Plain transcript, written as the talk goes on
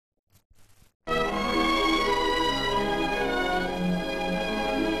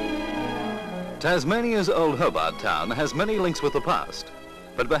Tasmania's old Hobart town has many links with the past,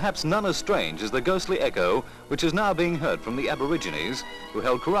 but perhaps none as strange as the ghostly echo which is now being heard from the Aborigines who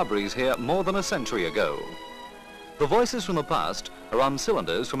held corroborees here more than a century ago. The voices from the past are on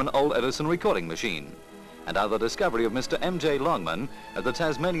cylinders from an old Edison recording machine and are the discovery of Mr. M.J. Longman at the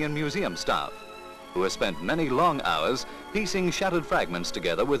Tasmanian Museum staff, who has spent many long hours piecing shattered fragments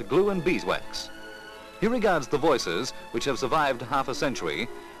together with glue and beeswax. He regards the voices, which have survived half a century,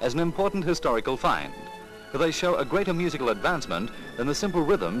 as an important historical find, for they show a greater musical advancement than the simple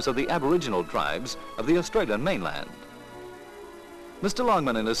rhythms of the aboriginal tribes of the Australian mainland. Mr.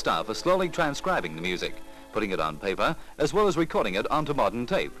 Longman and his staff are slowly transcribing the music, putting it on paper, as well as recording it onto modern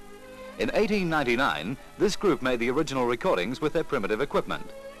tape. In 1899, this group made the original recordings with their primitive equipment.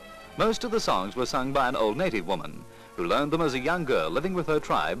 Most of the songs were sung by an old native woman, who learned them as a young girl living with her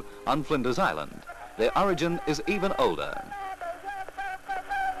tribe on Flinders Island. Their origin is even older.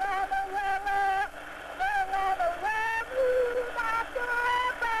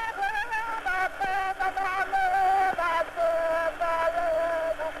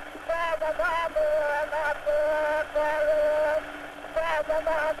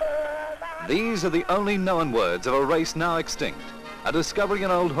 These are the only known words of a race now extinct. A discovery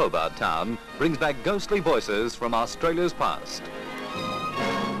in old Hobart town brings back ghostly voices from Australia's past.